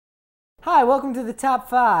Hi, welcome to the Top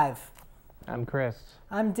 5. I'm Chris.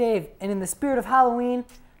 I'm Dave, and in the spirit of Halloween,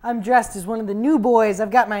 I'm dressed as one of the new boys.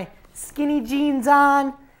 I've got my skinny jeans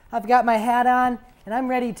on, I've got my hat on, and I'm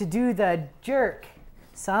ready to do the jerk.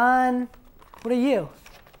 Son, what are you?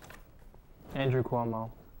 Andrew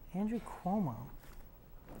Cuomo. Andrew Cuomo.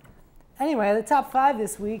 Anyway, the Top 5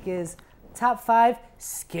 this week is Top 5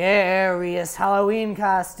 Scariest Halloween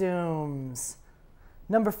Costumes.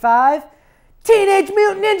 Number 5, Teenage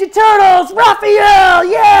Mutant Ninja Turtles, Raphael,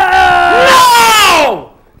 yeah!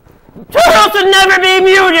 No! Turtles should never be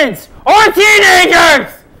mutants or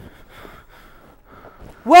teenagers!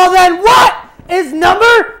 Well then what is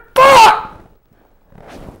number 4?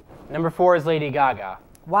 Number 4 is Lady Gaga,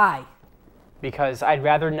 Why? because I'd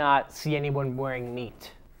rather not see anyone wearing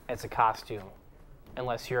meat as a costume,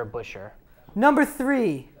 unless you're a butcher. Number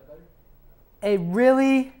 3, a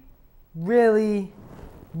really, really,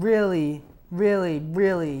 really, really,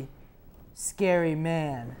 really scary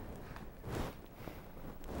man.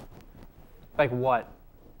 Like what?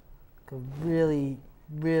 A really,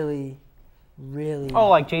 really, really, Oh,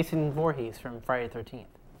 like Jason Voorhees from Friday the 13th.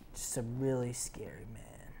 just a really scary man.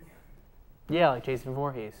 Yeah, like Jason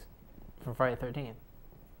Voorhees from Friday the 13th.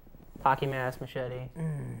 Hockey mask, machete.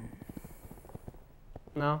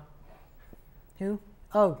 No? Who?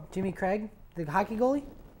 Oh, Jimmy Craig, the hockey goalie?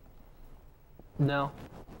 No.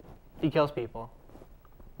 He kills people.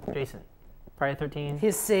 Jason. Friday the 13th.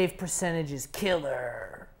 His save percentage is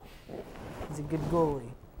killer. He's a good goalie.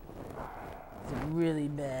 He's a really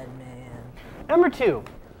bad man. Number 2.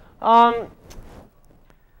 An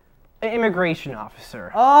immigration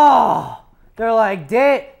officer. Oh, they're like,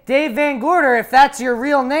 Dave Van Gorder, if that's your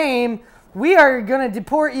real name, we are going to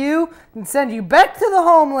deport you and send you back to the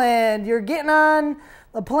homeland. You're getting on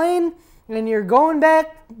a plane and you're going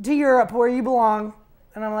back to Europe where you belong.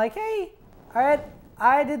 And I'm like, hey, all right,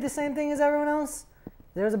 I did the same thing as everyone else.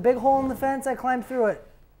 There's a big hole in the fence. I climbed through it.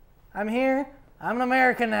 I'm here. I'm an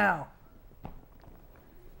American now.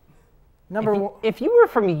 Number one. If you were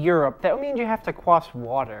from Europe, that would mean you have to cross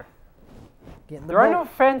water. Get in the There are boat. no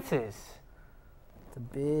fences. It's a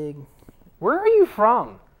big Where are you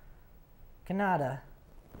from? Canada.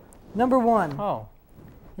 Number 1. Oh.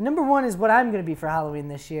 And number 1 is what I'm going to be for Halloween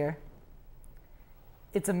this year.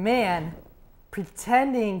 It's a man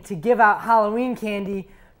pretending to give out Halloween candy,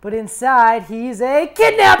 but inside he's a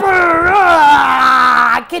kidnapper!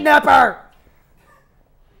 Ah! Kidnapper!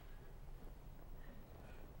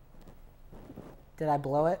 Did I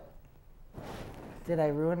blow it? Did I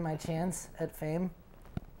ruin my chance at fame?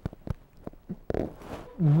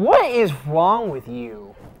 What is wrong with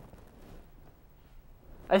you?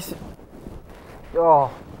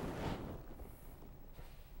 Oh.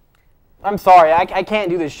 I'm sorry. I can't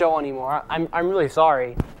do this show anymore. I'm really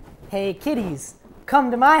sorry. Hey kiddies,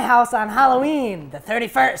 come to my house on Halloween, the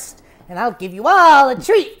 31st, and I'll give you all a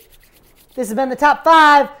treat. This has been the Top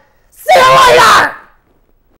 5. See you later!